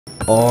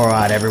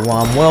Alright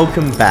everyone,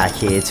 welcome back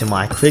here to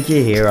my Clicker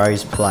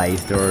Heroes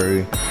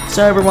playthrough.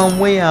 So everyone,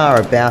 we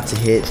are about to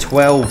hit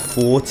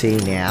 1240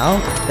 now.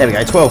 There we go,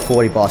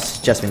 1240 boss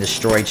has just been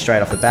destroyed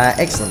straight off the bat.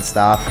 Excellent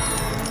stuff.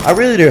 I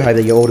really do hope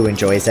that you all do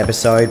enjoy this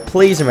episode.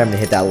 Please remember to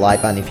hit that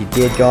like button if you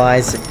did,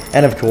 guys.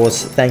 And of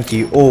course, thank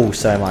you all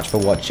so much for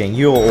watching.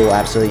 You're all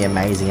absolutely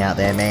amazing out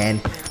there,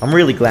 man. I'm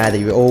really glad that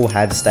you all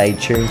have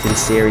stayed tuned to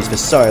this series for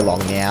so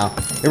long now.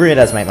 It really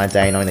does make my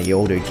day knowing that you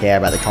all do care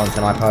about the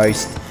content I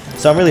post.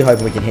 So I'm really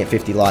hoping we can hit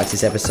 50 likes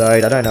this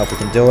episode. I don't know if we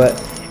can do it.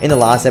 In the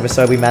last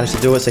episode we managed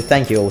to do it, so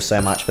thank you all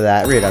so much for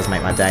that. It really does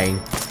make my day.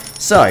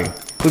 So,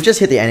 we've just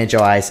hit the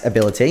Energize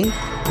ability.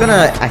 We're going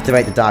to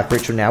activate the Dark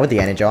Ritual now with the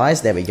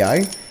Energize. There we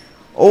go.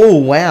 Oh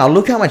wow,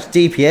 look how much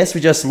DPS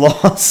we just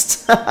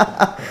lost.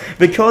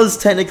 Because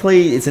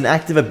technically it's an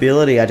active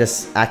ability I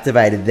just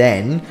activated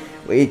then,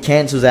 it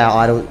cancels our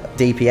idle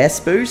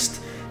DPS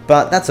boost.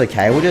 But that's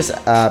okay, we'll just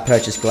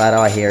purchase Glad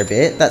Eye here a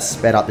bit. That's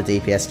sped up the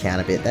DPS count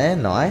a bit there,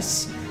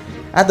 nice.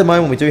 At the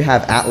moment we do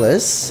have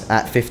Atlas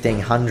at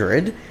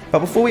 1500, but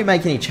before we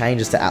make any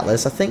changes to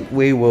Atlas, I think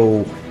we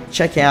will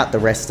check out the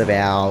rest of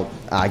our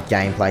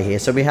gameplay here.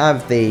 So we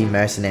have the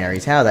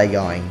Mercenaries, how are they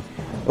going?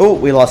 Oh,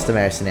 we lost the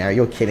Mercenary,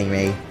 you're kidding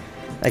me.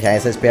 Okay,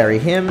 so let's bury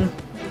him.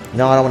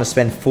 No, I don't want to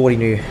spend 40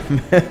 new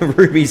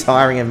rubies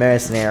hiring a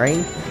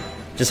Mercenary.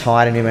 Just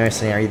hired a new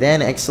Mercenary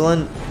then,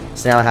 excellent.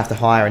 So now I have to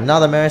hire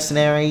another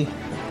Mercenary.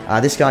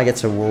 This guy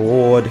gets a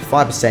reward,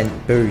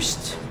 5%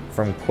 boost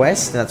from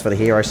quest, and that's for the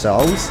hero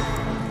souls.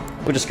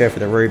 We'll just go for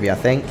the ruby, I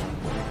think.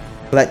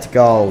 Collect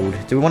gold.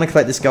 Do we want to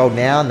collect this gold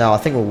now? No, I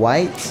think we'll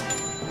wait.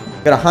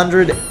 Got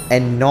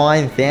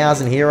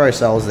 109,000 hero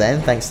souls then,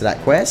 thanks to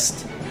that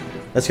quest.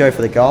 Let's go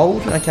for the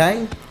gold,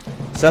 okay.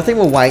 So I think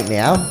we'll wait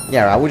now.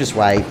 Yeah, right, we'll just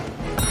wait.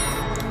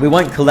 We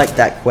won't collect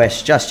that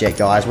quest just yet,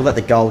 guys. We'll let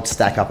the gold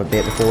stack up a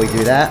bit before we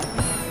do that.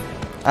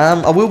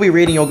 I will be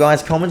reading your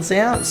guys' comments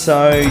out,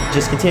 so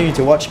just continue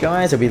to watch,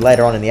 guys. It'll be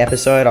later on in the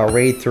episode. I'll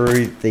read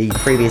through the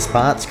previous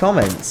part's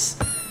comments.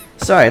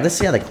 So, let's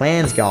see how the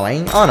clan's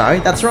going. Oh no,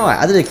 that's right.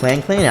 I did a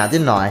clan clean out,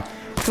 didn't I?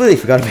 Completely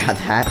forgot about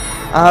that.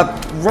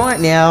 Right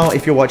now,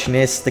 if you're watching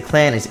this, the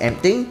clan is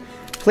empty.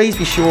 Please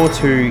be sure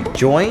to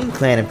join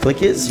Clan of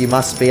Clickers. You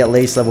must be at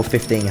least level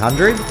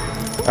 1500.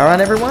 Alright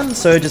everyone,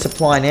 so just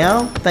apply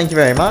now. Thank you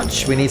very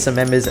much. We need some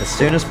members as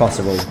soon as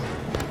possible.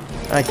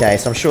 Okay,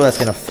 so I'm sure that's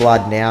going to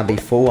flood now and be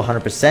full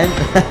 100%.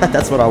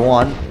 That's what I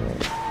want.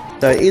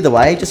 So either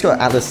way, just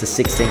got Atlas to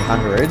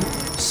 1600.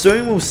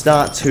 Soon we'll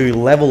start to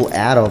level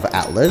out of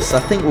Atlas. I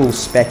think we'll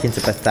spec into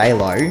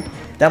Phthalo.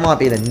 That might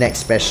be the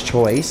next best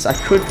choice. I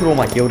could put all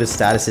my gilded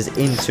statuses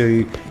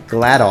into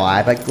Glad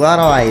Eye, but Glad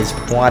Eye is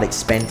quite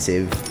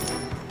expensive.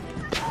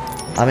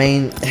 I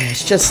mean,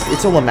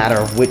 it's all a matter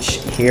of which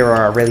hero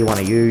I really want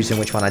to use and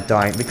which one I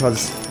don't,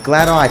 because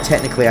Glad Eye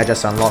technically I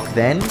just unlocked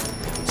then,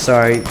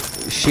 so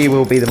she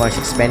will be the most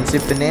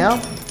expensive for now.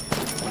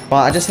 But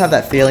I just have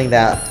that feeling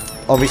that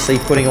obviously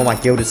putting all my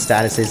gilded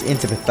statuses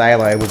into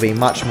Phthalo will be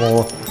much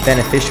more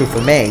beneficial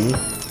for me,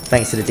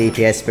 thanks to the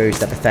DPS boost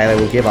that Phthalo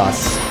will give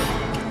us.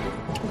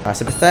 Alright,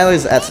 so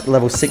Phthalo's at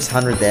level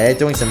 600 there,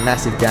 doing some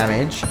massive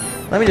damage.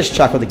 Let me just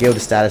chuck all the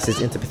gilded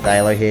statuses into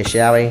Phthalo here,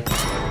 shall we?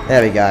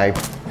 There we go.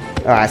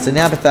 Alright, so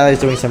now Phthalo's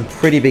doing some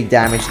pretty big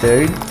damage,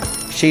 dude.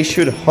 She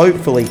should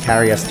hopefully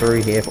carry us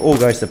through here if all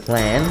goes to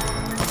plan.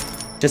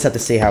 Just have to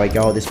see how we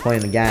go at this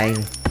point in the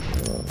game.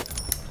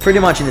 Pretty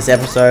much in this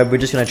episode, we're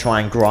just going to try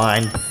and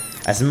grind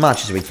as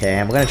much as we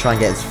can. We're going to try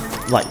and get as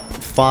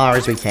far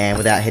as we can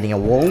without hitting a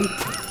wall.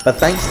 But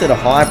thanks to the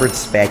hybrid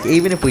spec,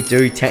 even if we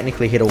do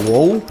technically hit a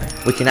wall,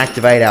 we can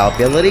activate our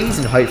abilities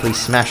and hopefully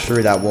smash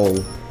through that wall.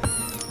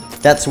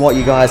 That's what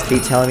you guys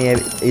keep telling me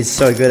is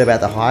so good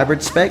about the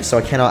hybrid spec, so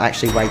I cannot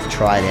actually wait to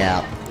try it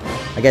out.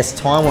 I guess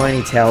time will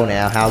only tell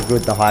now how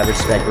good the hybrid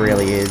spec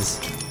really is.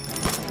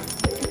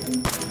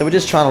 So we're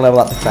just trying to level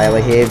up the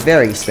Phthalo here.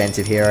 Very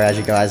expensive hero, as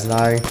you guys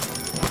know.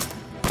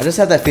 I just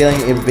have that feeling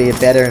it would be a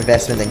better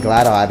investment than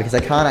Glad Eye, because I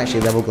can't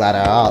actually level Glad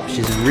Eye up.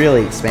 She's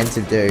really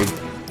expensive, dude.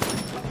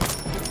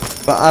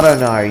 But I don't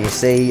know, you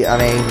see, I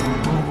mean,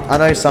 I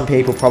know some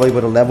people probably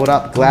would have leveled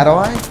up Glad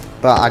Eye,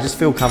 but I just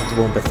feel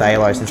comfortable in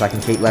Phthalo since I can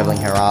keep leveling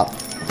her up.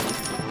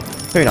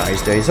 Who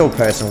knows, dude, it's all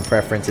personal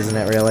preference, isn't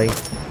it, really?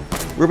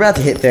 We're about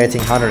to hit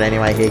 1300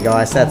 anyway here,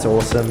 guys, that's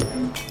awesome.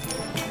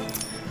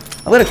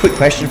 I've got a quick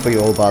question for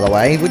you all, by the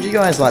way. Would you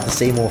guys like to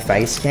see more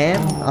face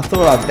cam? I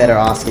thought I'd better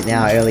ask it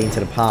now early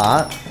into the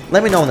part.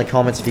 Let me know in the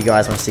comments if you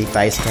guys want to see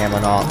face cam or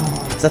not,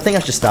 because I think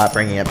I should start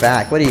bringing it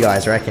back. What do you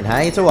guys reckon,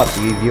 hey? It's all up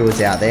to you viewers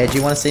out there. Do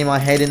you want to see my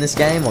head in this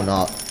game or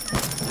not?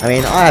 I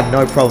mean, I have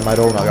no problem at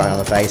all not going on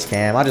the face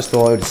cam. I just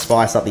thought it would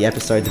spice up the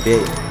episodes a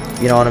bit.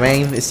 You know what I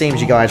mean? It seems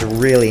you guys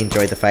really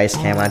enjoyed the face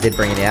cam when I did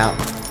bring it out.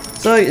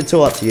 So, it's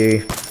all up to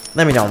you.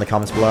 Let me know in the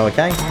comments below,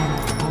 okay?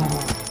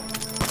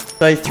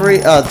 So,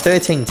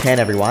 1310,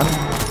 everyone.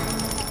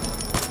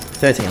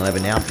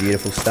 1311 now.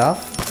 Beautiful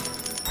stuff.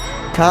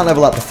 Can't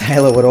level up the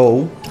Phthalo at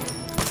all.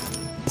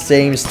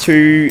 Seems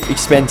too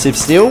expensive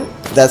still.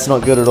 That's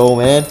not good at all,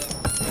 man.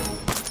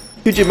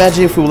 Could you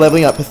imagine if we were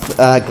leveling up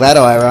Glad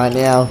Eye right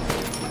now?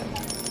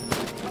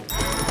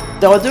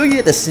 Though I do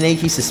get the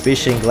sneaky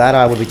suspicion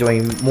Gladeye will be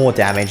doing more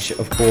damage,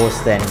 of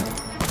course, than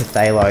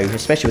Phthalo,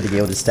 especially with the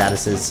gilded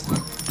statuses.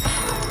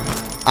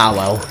 Ah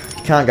well,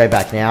 can't go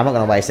back now. I'm not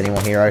going to waste any more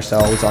hero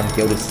souls on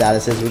gilded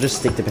statuses. We'll just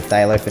stick to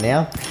Phthalo for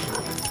now.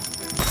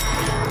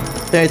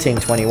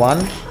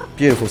 1321.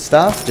 Beautiful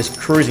stuff. Just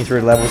cruising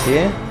through levels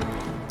here.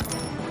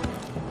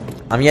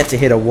 I'm yet to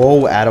hit a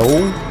wall at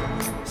all,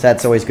 so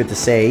that's always good to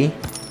see.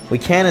 We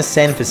can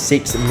ascend for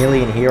 6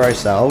 million hero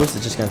souls.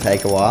 It's just going to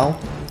take a while.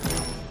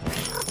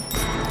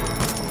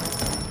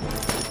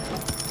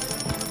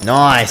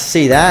 Nice,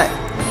 see that?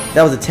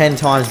 That was a 10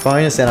 times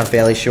bonus then, I'm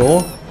fairly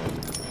sure.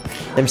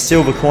 Them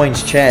silver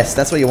coins chest,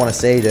 that's what you want to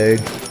see, dude.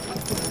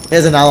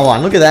 There's another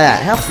one, look at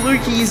that. How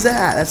fluky is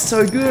that? That's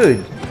so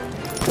good.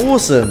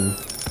 Awesome.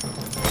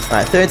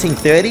 Alright,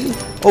 1330.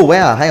 Oh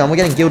wow, hang on, we're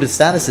getting gilded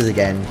statuses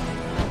again.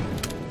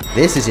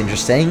 This is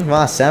interesting.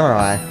 Masked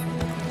Samurai.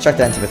 Chuck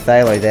that into the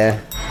Phthalo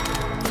there.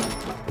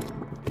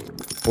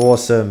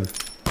 Awesome.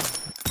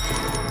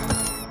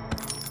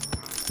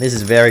 This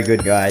is very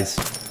good, guys.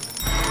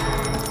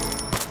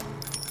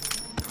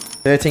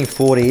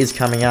 1340 is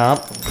coming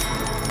up.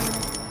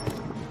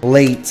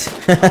 Elite.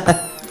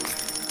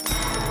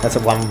 That's a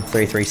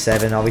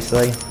 1337,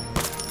 obviously.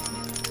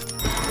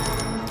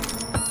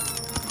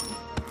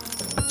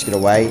 Just gonna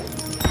wait.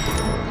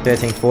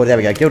 1340, there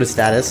we go. Gilded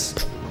status.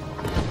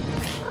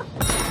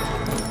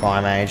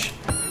 Fire Mage.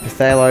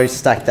 Phthalo,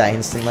 stack that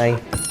instantly.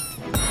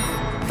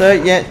 So,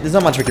 yeah, there's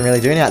not much we can really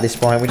do now at this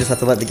point. We just have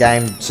to let the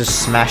game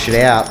just smash it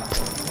out.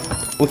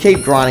 We'll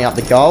keep grinding up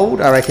the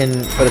gold, I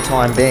reckon, for the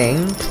time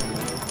being.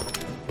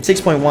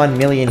 6.1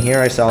 million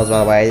hero souls, by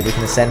the way, that we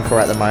can ascend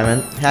for at the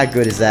moment. How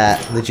good is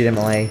that?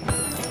 Legitimately.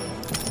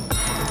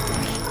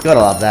 Gotta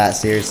love that,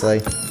 seriously.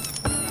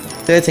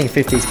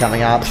 1350 is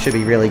coming up. Should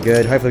be really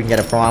good. Hopefully we can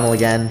get a primal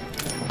again.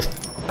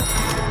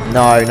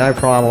 No, no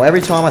primal.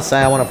 Every time I say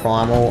I want a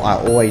primal, I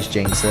always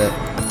jinx it.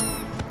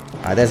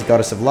 Alright, there's a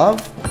Goddess of Love.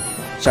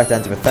 Chuck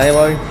that into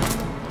Phthalo.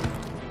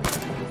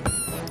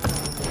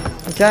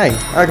 Okay,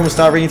 I reckon we'll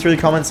start reading through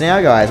the comments now,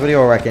 guys. What do you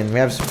all reckon? We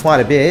have quite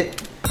a bit.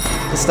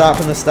 Let's start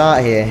from the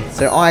start here.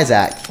 So,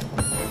 Isaac.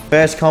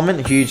 First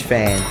comment, huge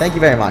fan. Thank you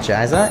very much,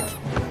 Isaac.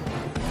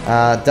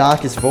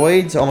 Darkest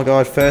Voids. Oh my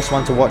god, first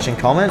one to watch and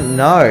comment?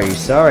 No,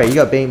 sorry, you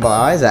got beaten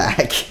by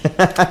Isaac.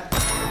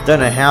 Don't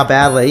know how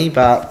badly,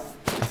 but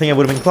I think it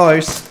would have been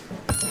close.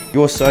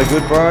 You're so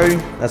good, bro.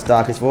 That's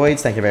Darkest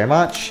Voids. Thank you very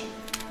much.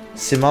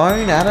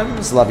 Simone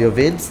Adams. Love your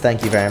vids.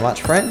 Thank you very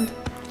much, friend.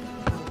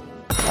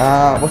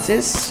 What's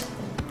this?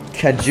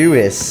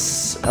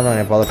 Kajuis. I'm not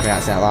going to bother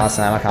pronouncing that last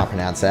name. I can't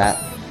pronounce that.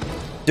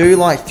 Do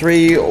like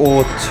 3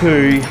 or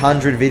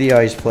 200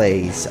 videos,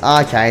 please.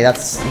 Okay,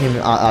 that's him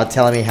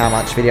telling me how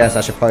much videos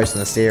I should post in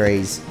the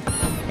series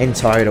in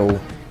total.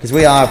 Because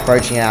we are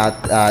approaching our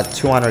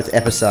 200th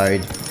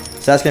episode.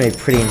 So that's going to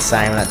be pretty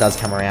insane when that does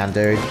come around,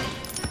 dude.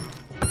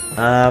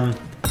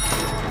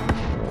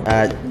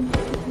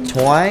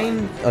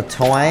 Twine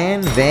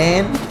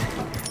Van.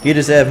 You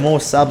deserve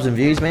more subs and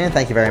views, man.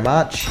 Thank you very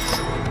much.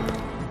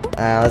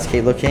 Let's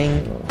keep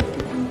looking.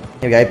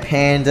 Here we go.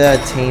 Panda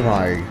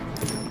Timo.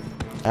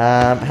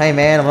 Hey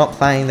man, I'm not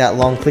playing that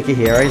long clicker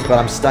heroes, but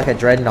I'm stuck at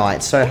Dread Knight.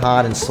 It's so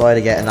hard and slow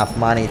to get enough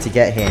money to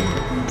get him.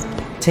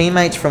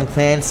 Teammates from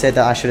clan said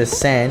that I should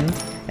ascend,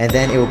 and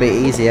then it will be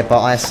easier, but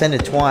I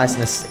ascended twice,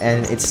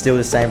 and it's still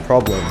the same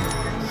problem.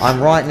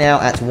 I'm right now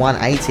at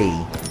 180,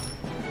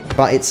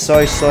 but it's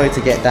so slow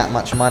to get that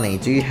much money.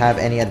 Do you have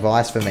any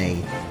advice for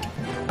me?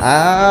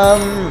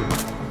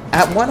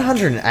 At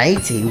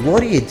 180,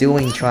 what are you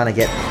doing trying to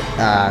get,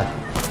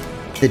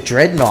 the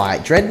Dread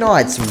Knight? Dread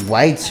Knight's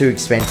way too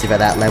expensive at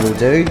that level,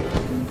 dude.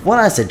 What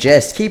I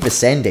suggest, keep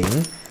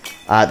ascending.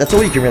 That's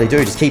all you can really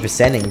do, just keep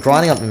ascending,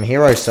 grinding up them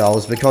hero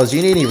souls, because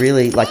you need to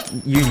really,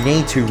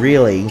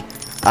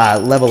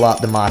 level up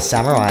the Masked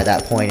Samurai at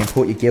that point and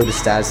put your gilded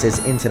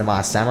statuses into the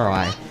Masked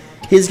Samurai.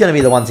 He's going to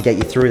be the one to get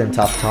you through them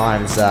tough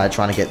times,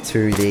 trying to get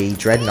to the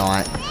Dread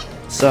Knight.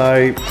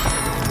 So,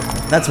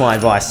 that's my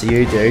advice to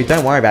you, dude.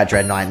 Don't worry about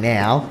Dread Knight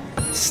now.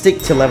 Stick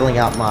to leveling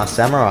up Masked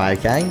Samurai,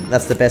 okay?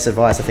 That's the best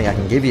advice I think I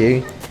can give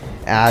you.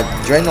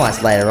 Dread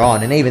Knight's later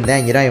on, and even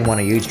then, you don't even want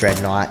to use Dread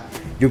Knight.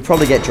 You'll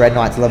probably get Dread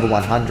Knight to level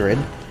 100,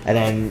 and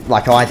then,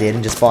 like I did,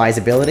 and just buy his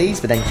abilities,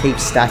 but then keep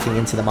stacking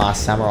into the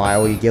Masked Samurai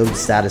or your gilded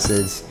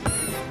statuses.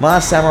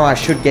 Masked Samurai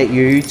should get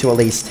you to at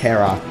least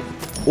Terra,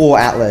 or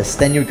Atlas.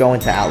 Then you'll go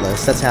into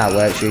Atlas. That's how it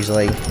works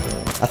usually.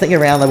 I think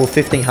around level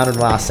 1500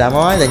 Masked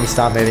Samurai, then you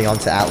start moving on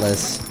to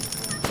Atlas.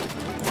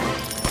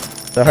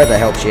 So I hope that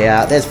helps you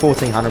out. There's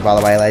 1400 by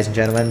the way, ladies and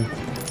gentlemen.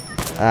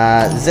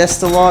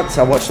 Zestalot,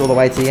 I watched all the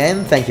way to the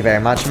end. Thank you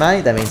very much,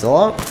 mate. That means a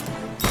lot.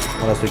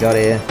 What else we got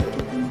here?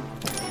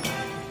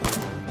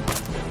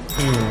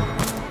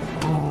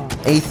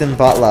 Ethan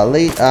Butler.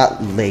 Leave,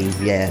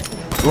 yeah.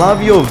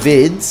 Love your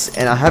vids,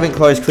 and I haven't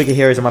closed Clicker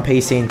Heroes on my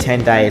PC in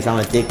 10 days. I'm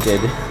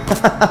addicted.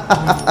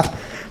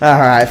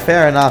 Alright,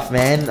 fair enough,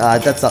 man.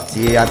 That's up to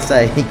you. I'd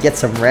say get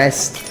some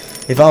rest.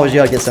 If I was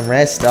you, I'd get some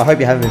rest. I hope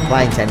you haven't been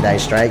playing 10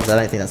 days straight, because I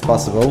don't think that's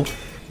possible.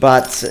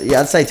 But,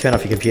 yeah, I'd say turn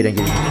off your computer and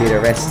give your computer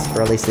a rest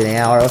for at least an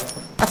hour.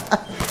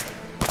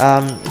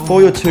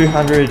 For your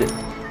 200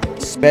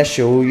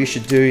 special, you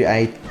should do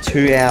a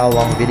 2-hour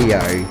long video.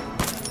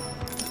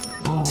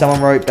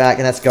 Someone wrote back,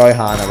 and that's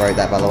Gohan that wrote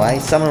that, by the way.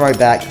 Someone wrote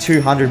back,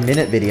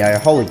 200-minute video.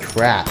 Holy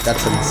crap,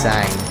 that's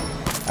insane.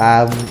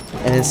 And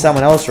then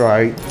someone else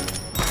wrote,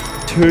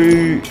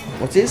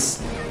 what's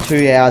this?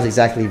 2 hours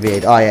exactly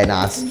vid. Oh yeah,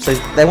 nice. So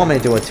they want me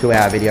to do a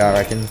 2-hour video, I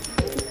reckon.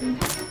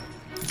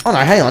 Oh no,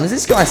 hang on, is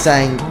this guy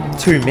saying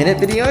 2-minute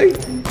video?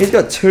 He's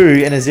got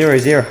 2 and a 00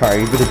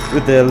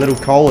 with the little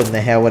colon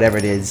there, whatever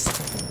it is.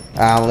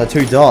 The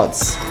 2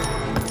 dots.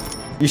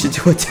 You should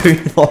do a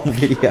 2-long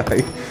video.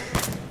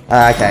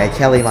 Okay,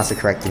 Kelly must have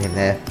corrected him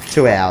there.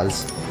 2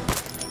 hours.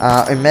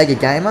 Omega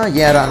Gamer,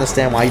 yeah, I don't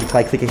understand why you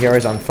play Clicker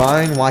Heroes on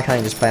phone. Why can't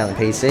you just play on the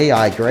PC?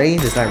 I agree,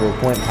 there's no real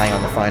point in playing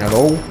on the phone at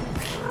all.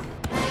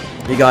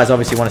 You guys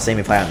obviously want to see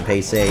me play on the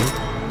PC.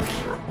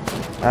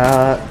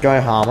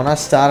 Gohan, when I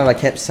started I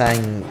kept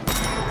saying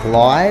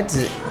glides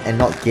and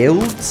not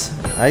guilds.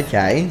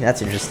 Okay,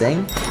 that's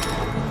interesting.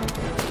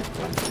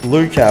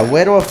 Luca,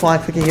 where do I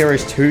find Clicker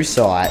Heroes 2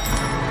 site?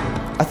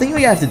 I think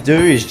what you have to do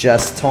is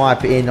just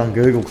type in on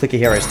Google Clicker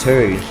Heroes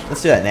 2.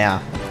 Let's do that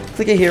now.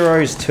 Clicker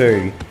Heroes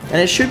 2.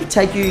 And it should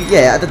take you,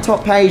 yeah, at the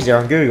top page there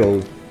on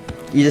Google.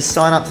 You just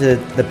sign up to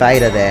the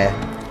beta there.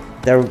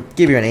 They'll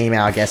give you an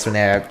email, I guess, when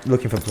they're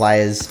looking for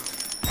players.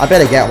 I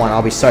better get one,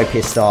 I'll be so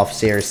pissed off,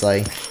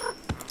 seriously.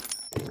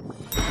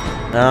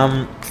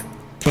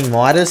 King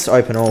Midas,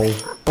 open all.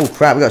 Oh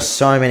crap, we got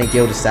so many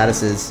gilded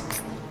statuses.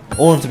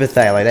 All into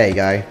Phthalo, there you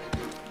go.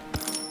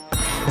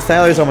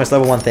 Phthalo is almost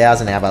level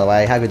 1000 now, by the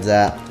way, how good's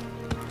that?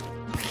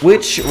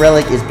 Which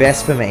relic is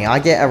best for me? I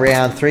get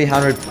around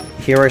 300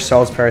 hero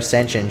souls per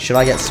ascension. Should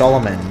I get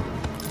Solomon?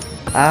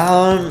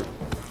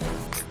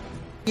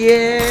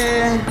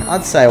 Yeah,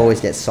 I'd say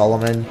always get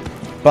Solomon.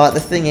 But the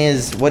thing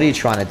is, what are you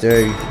trying to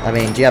do? I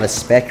mean, do you have a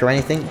spec or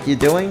anything you're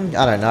doing?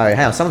 I don't know.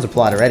 Hang on, someone's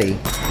applied already.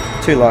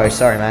 Too low,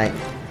 sorry mate.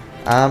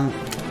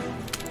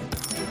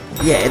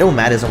 Yeah, it all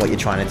matters on what you're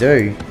trying to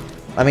do.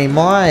 I mean,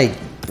 my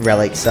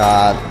relics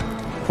are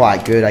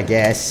quite good, I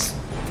guess,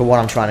 for what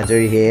I'm trying to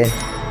do here.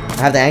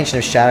 I have the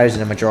Ancient of Shadows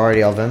in a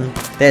majority of them.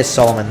 There's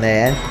Solomon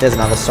there. There's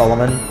another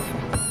Solomon.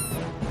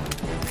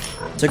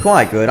 So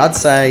quite good. I'd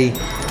say,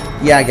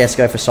 yeah, I guess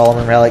go for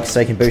Solomon relics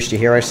so you can boost your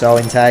hero soul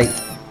intake.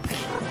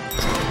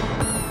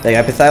 There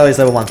you go. Phthalo's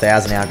level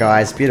 1000 now,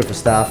 guys. Beautiful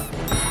stuff.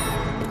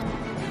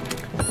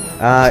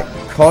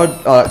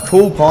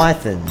 Cool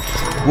Python.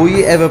 Will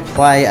you ever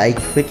play a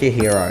Clicker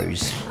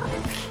Heroes?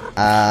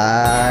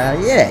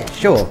 Yeah,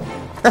 sure.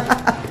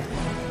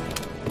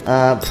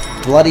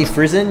 Bloody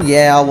Frizen,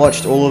 yeah, I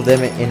watched all of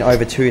them in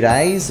over 2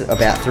 days,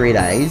 about 3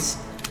 days,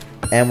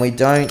 and we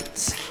don't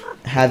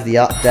have the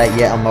update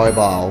yet on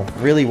mobile.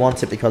 Really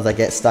want it because I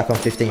get stuck on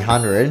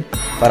 1500,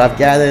 but I've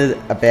gathered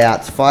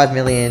about 5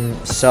 million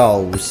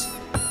souls.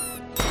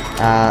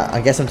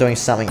 I guess I'm doing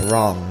something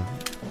wrong.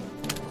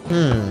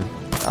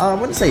 I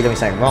wouldn't say you're doing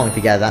something wrong if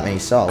you gather that many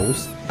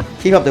souls.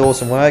 Keep up the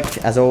awesome work,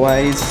 as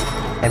always,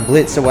 and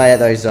blitz away at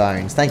those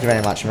zones. Thank you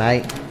very much,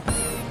 mate.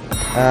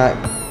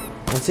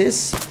 What's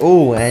this?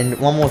 Oh, and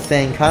one more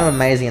thing. Kind of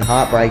amazing and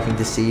heartbreaking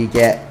to see you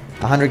get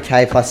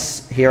 100k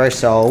plus hero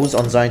souls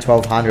on zone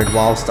 1200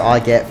 whilst I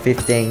get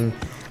 15...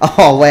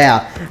 Oh,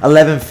 wow.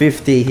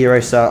 1150 hero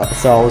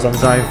souls on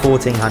zone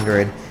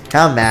 1400.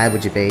 How mad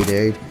would you be,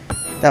 dude?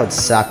 That would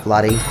suck,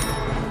 bloody.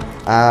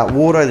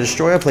 Wardo the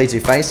Destroyer, please do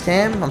face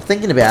cam. I'm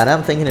thinking about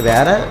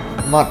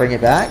it. Might bring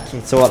it back.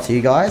 It's all up to you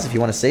guys if you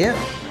want to see it.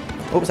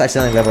 Oops,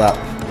 accidentally level up.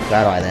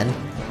 Glad I then.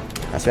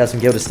 So we have some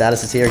gilded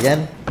statuses here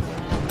again.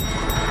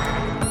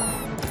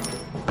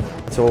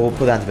 So we'll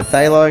put that into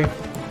Phthalo.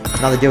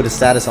 Another gilded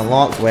status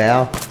unlocked,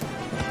 wow.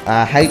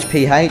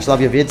 HPH,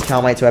 love your vids,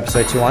 can't wait to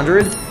episode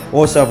 200.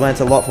 Also, I've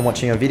learnt a lot from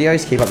watching your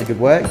videos, keep up the good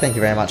work, thank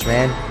you very much,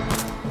 man.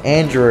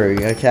 Andrew,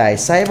 okay,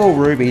 save all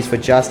rubies for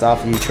just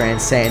after you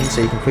transcend, so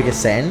you can quick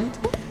ascend.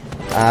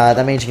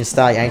 That means you can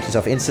start your ancients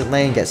off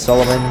instantly and get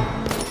Solomon.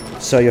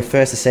 So your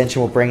first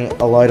ascension will bring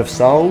a load of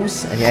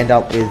souls, and you end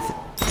up with...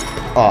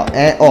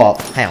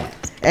 hang on.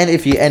 And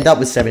if you end up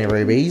with 70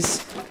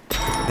 rubies...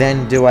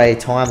 then do a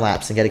time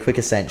lapse and get a quick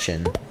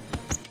ascension.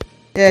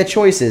 Yeah,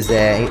 choices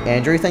there,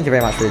 Andrew. Thank you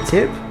very much for the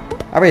tip.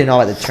 I really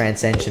know about the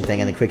transcension thing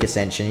and the quick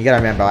ascension. You gotta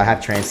remember, I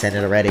have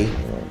transcended already.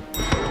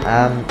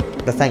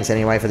 But thanks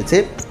anyway for the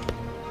tip.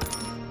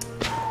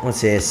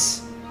 What's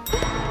this?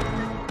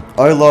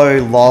 Olo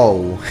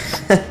lol.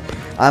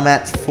 I'm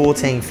at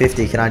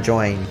 1450. Can I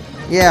join?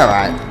 Yeah,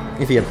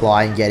 alright. If you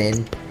apply and get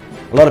in.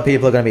 A lot of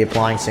people are going to be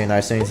applying soon though,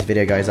 as soon as this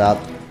video goes up.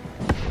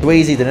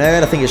 Dweezy the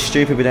Nerd, I think it's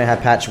stupid we don't have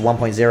patch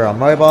 1.0 on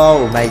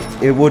mobile.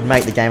 It would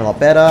make the game a lot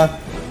better.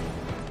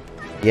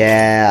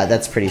 Yeah,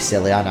 that's pretty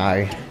silly, I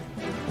know.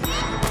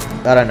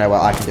 I don't know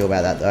what I can do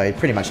about that though.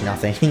 Pretty much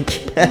nothing.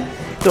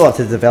 It's all up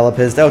to the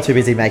developers. They were too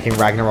busy making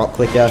Ragnarok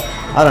Clicker.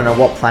 I don't know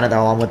what planet they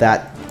were on with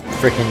that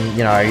freaking,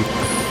 you know,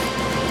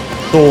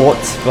 thought,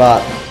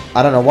 but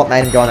I don't know what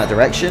made them go in that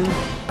direction.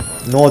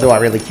 Nor do I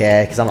really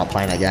care, because I'm not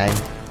playing that game.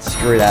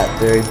 Screw that,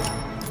 dude.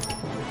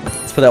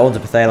 Let's put that all into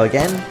Phthalo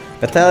again.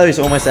 Phthalo is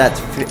almost at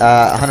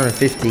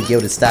 150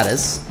 gilded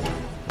status.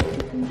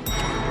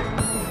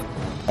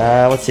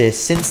 What's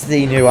this? Since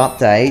the new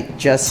update,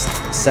 just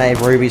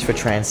save rubies for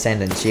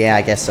Transcendence. Yeah,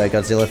 I guess so,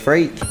 Godzilla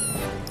Freak.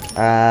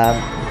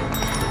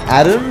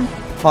 Adam?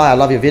 Hi, I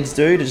love your vids,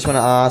 dude. I just want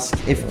to ask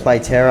if you play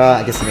Terra.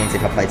 I guess it means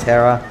if I play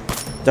Terra.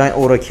 Don't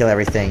auto-kill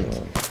everything.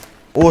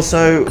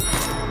 Also,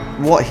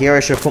 what hero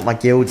should I put my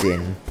guilds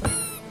in?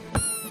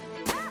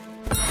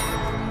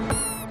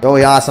 Oh,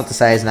 he asked not to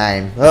say his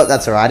name. Oh,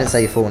 that's alright. I didn't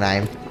say your full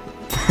name.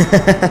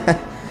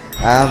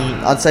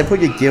 I'd say put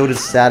your gilded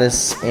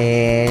status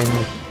in...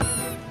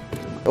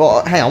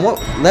 Well, hang on. What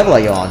level are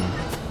you on?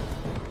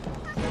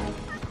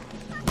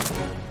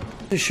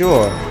 Not too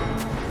sure.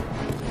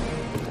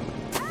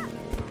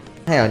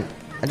 Hang on.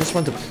 I just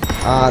want to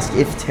ask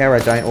if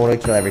Terra don't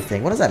auto-kill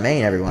everything. What does that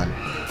mean, everyone?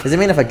 Does it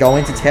mean if I go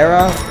into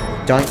Terra,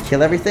 don't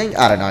kill everything?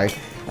 I don't know.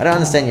 I don't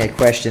understand your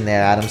question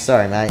there, Adam.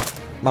 Sorry, mate.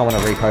 Might want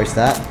to repost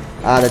that.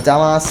 The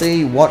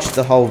dumbassy watched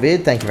the whole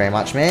vid. Thank you very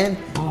much, man.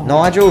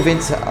 Nigel,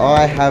 Vince,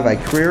 I have a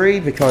query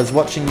because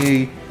watching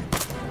you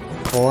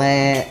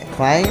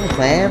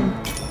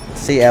clam,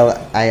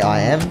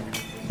 C-L-A-I-M.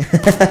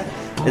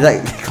 Is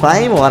that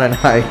claim or I don't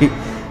know?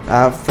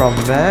 From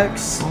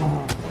Mercs.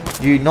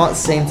 You not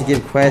seem to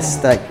give quests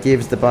that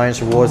gives the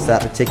bonus rewards to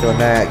that particular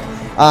Merc.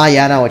 Ah,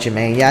 yeah, I know what you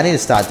mean. Yeah, I need to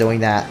start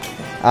doing that.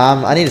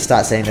 I need to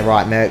start setting the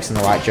right Mercs in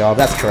the right job.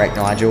 That's correct,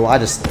 Nigel. I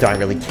just don't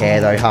really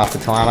care, though, half the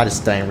time. I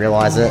just don't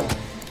realise it.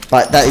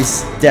 But that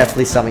is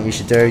definitely something you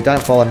should do.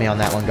 Don't follow me on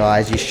that one,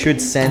 guys. You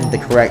should send the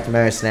correct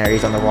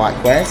mercenaries on the right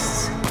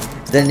quests.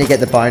 Then you get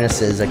the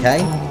bonuses, okay?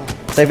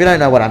 So if you don't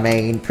know what I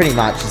mean, pretty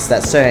much it's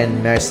that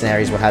certain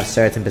mercenaries will have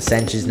certain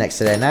percentages next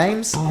to their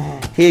names.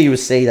 Here you will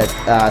see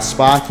that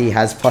Sparky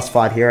has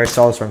 +5 hero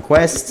souls from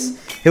quests.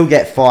 He'll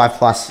get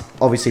 5+,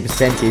 obviously,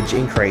 percentage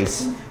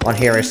increase on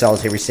hero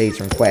souls he receives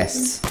from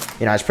quests.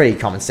 You know, it's pretty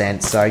common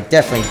sense, so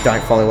definitely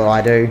don't follow what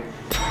I do.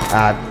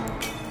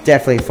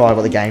 Definitely follow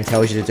what the game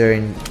tells you to do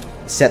and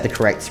set the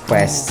correct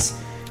quests.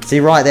 See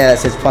right there, it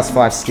says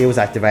 +5 skills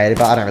activated,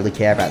 but I don't really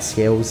care about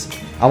skills.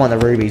 I want the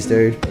rubies,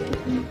 dude.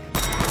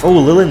 Oh,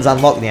 Lillian's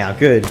unlocked now.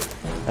 Good.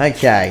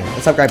 Okay,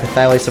 let's upgrade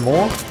Phthalo some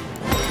more.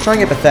 Try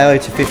and get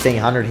Phthalo to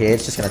 1500 here.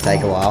 It's just going to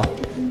take a while.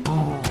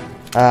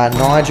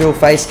 Nigel,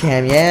 face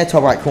cam. Yeah,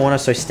 top right corner,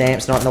 so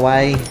Stamp's not in the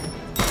way.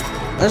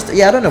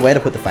 I don't know where to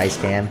put the face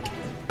cam.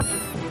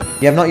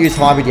 You have not used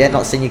hybrid yet,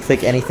 not seen you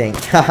click anything.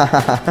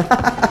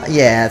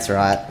 Yeah, that's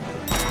right.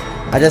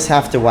 I just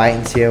have to wait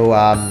until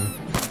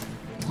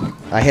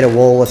I hit a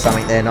wall or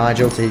something there,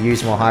 Nigel, to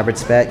use more hybrid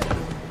spec.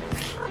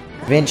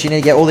 Vince, you need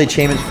to get all the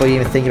achievements before you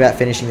even think about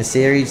finishing the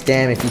series.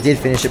 Damn, if you did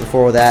finish it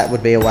before all that,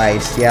 would be a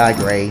waste. Yeah, I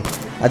agree.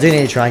 I do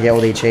need to try and get all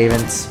the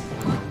achievements.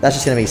 That's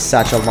just going to be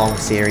such a long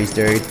series,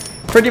 dude.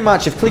 Pretty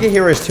much, if Clicker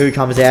Heroes 2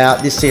 comes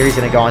out, this series is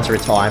going to go into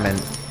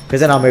retirement.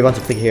 Because then I'll move on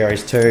to Clicker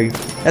Heroes 2.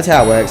 That's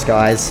how it works,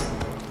 guys.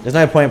 There's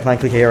no point in playing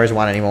Clicker Heroes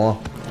 1 anymore.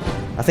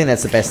 I think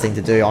that's the best thing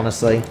to do,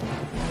 honestly.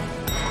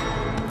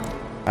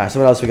 Alright, so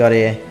what else we got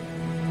here?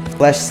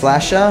 Flesh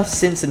Slasher.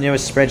 Since the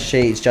newest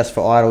spreadsheet is just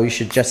for idle, you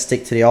should just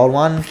stick to the old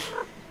one.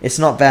 It's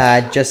not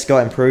bad, just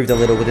got improved a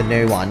little with the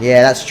new one.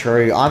 Yeah, that's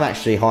true. I'm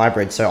actually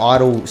hybrid, so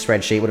idle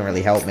spreadsheet wouldn't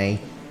really help me.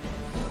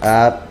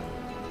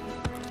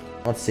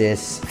 What's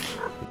this?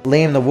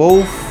 Liam the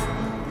Wolf.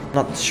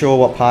 Not sure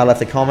what part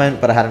left the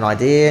comment, but I had an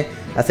idea.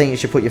 I think you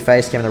should put your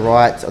face cam on the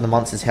right on the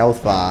monster's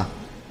health bar.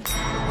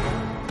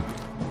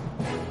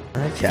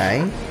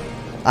 Okay.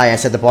 Oh yeah,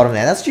 it's at the bottom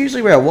there. That's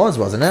usually where it was,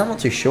 wasn't it? I'm not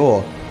too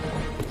sure.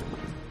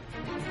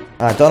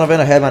 Donovan,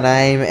 I heard my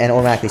name and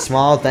automatically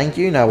smiled. Thank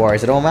you. No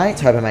worries at all, mate.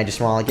 Hope I made you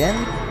smile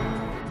again.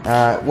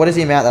 What is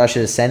the amount that I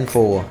should ascend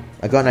for?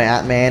 I got no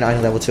Ant-Man,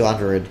 only level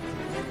 200.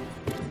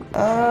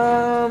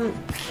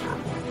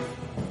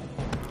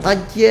 I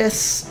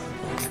guess...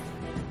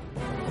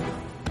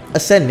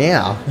 Ascend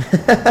now.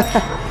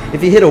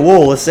 If you hit a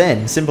wall,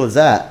 ascend. Simple as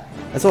that.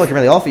 That's all I can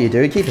really offer you,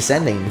 dude. Keep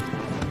ascending.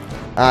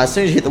 As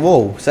soon as you hit the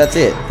wall. So that's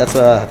it. That's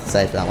what I have to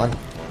say for that one.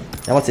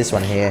 Now, what's this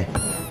one here?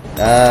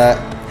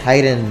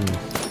 Hayden...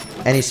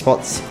 Any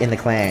spots in the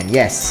clan?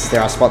 Yes,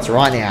 there are spots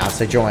right now,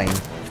 so join.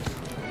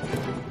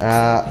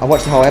 I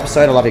watched the whole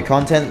episode. I love your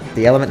content.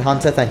 The Element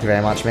Hunter, thank you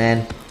very much,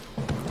 man.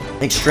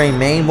 Extreme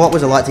Meme, what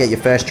was it like to get your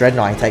first Dread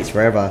Knight? It takes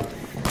forever.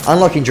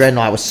 Unlocking Dread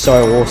Knight was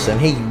so awesome.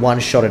 He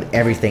one-shotted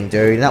everything,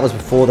 dude. And that was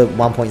before the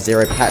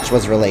 1.0 patch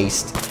was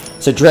released.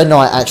 So Dread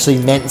Knight actually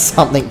meant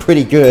something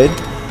pretty good.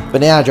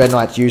 But now Dread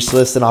Knight's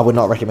useless, and I would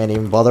not recommend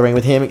even bothering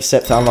with him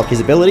except to unlock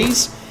his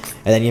abilities.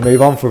 And then you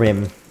move on from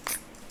him.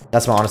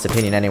 That's my honest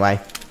opinion anyway.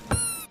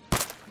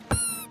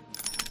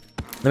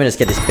 Let me just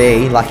get this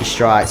B. Lucky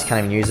Strikes. Can't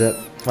even use it.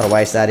 What a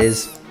waste that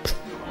is.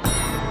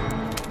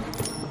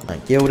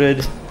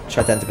 Gilded.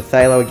 Shut down to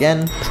Phthalo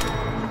again.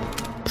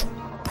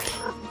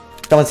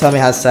 Someone tell me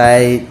how to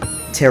say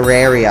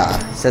Terraria.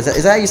 So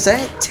is that how you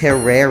say it?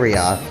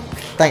 Terraria.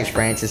 Thanks,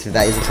 Francis, if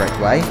that is the correct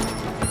way.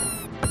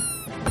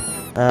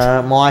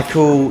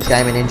 Michael,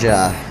 Gamer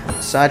Ninja.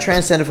 So I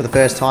transcended for the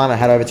first time. I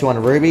had over 200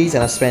 rubies,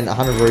 and I spent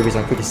 100 rubies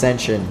on Quick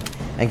Ascension,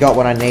 and got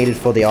what I needed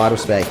for the idle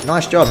spec.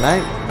 Nice job,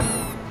 mate.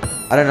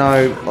 I don't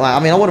know, like, I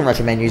mean, I wouldn't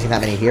recommend using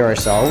that many hero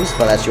souls,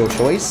 but that's your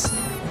choice.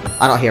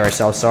 Not hero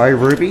souls, sorry,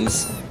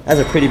 rubies. That's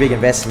a pretty big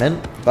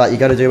investment, but you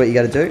gotta do what you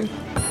gotta do.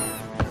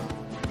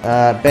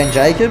 Ben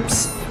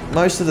Jacobs.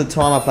 Most of the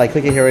time I play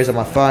Clicker Heroes on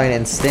my phone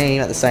and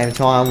Steam at the same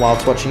time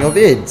whilst watching your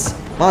vids.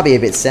 Might be a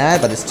bit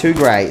sad, but it's too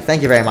great.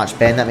 Thank you very much,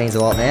 Ben. That means a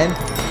lot, man.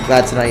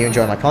 Glad to know you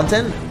enjoy my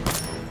content.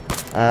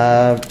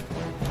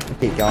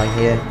 Keep going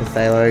here.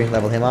 Phthalo,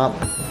 level him up.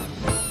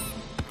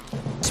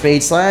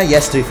 Speed Slayer,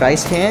 yes, do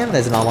face cam.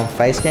 There's an R1 for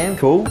face cam,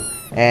 cool.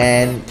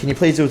 And can you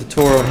please do a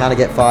tutorial on how to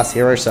get fast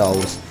hero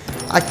souls?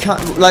 I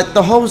can't, like,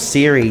 the whole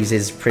series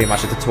is pretty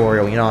much a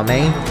tutorial, you know what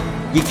I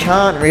mean? You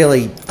can't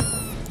really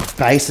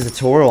base a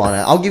tutorial on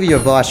it. I'll give you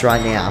advice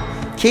right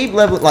now. Keep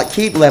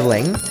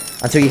leveling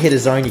until you hit a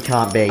zone you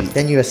can't beat.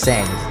 Then you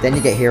ascend. Then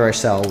you get hero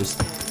souls.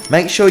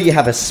 Make sure you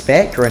have a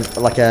spec or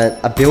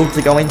a build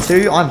to go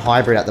into. I'm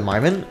hybrid at the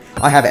moment.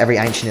 I have every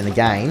ancient in the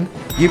game.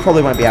 You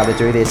probably won't be able to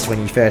do this when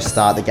you first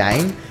start the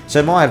game.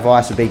 So my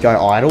advice would be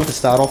go idle to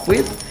start off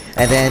with.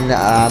 And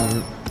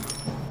then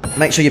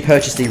make sure you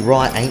purchase the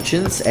right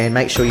ancients and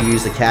make sure you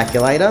use the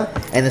calculator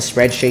and the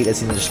spreadsheet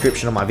that's in the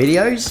description of my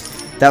videos.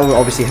 That will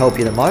obviously help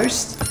you the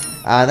most.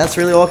 That's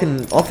really all I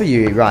can offer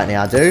you right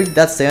now, dude.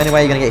 That's the only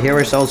way you're going to get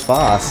hero souls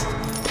fast.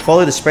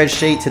 Follow the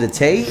spreadsheet to the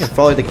T and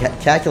follow the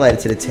calculator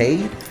to the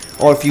T.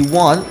 Or if you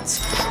want,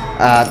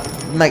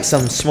 make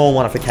some small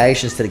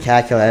modifications to the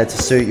calculator to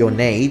suit your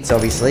needs,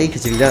 obviously,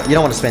 because if you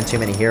don't want to spend too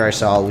many hero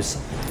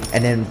souls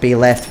and then be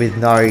left with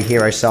no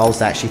hero souls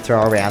to actually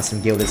throw around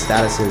some gilded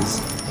statuses.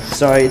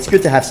 So it's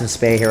good to have some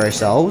spare hero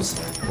souls.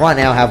 Right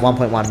now I have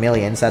 1.1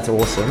 million, so that's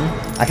awesome.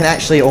 I can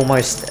actually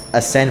almost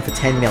ascend for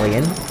 10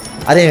 million.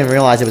 I didn't even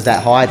realize it was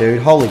that high,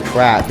 dude. Holy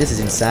crap, this is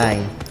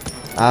insane.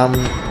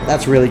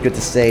 That's really good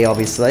to see,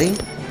 obviously.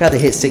 About to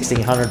hit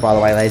 1600, by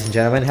the way, ladies and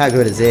gentlemen. How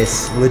good is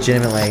this?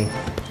 Legitimately.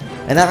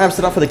 And that wraps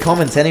it up for the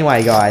comments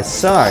anyway, guys.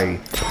 So,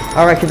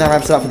 I reckon that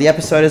wraps it up for the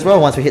episode as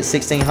well, once we hit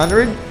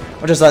 1600.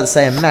 I'd just like to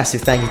say a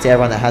massive thank you to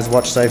everyone that has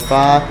watched so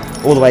far,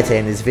 all the way to the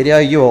end of this video.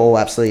 You are all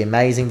absolutely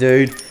amazing,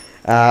 dude.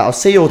 I'll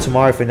see you all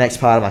tomorrow for the next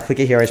part of my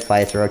Clicker Heroes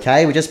playthrough,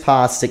 okay? We just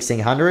passed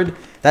 1600.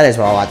 That is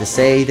what I like to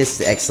see. This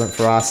is excellent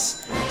for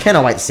us.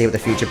 Cannot wait to see what the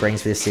future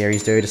brings for this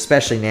series, dude.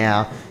 Especially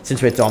now,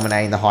 since we're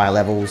dominating the higher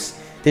levels.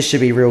 This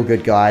should be real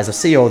good, guys. I'll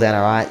see you all then,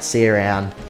 alright? See you around.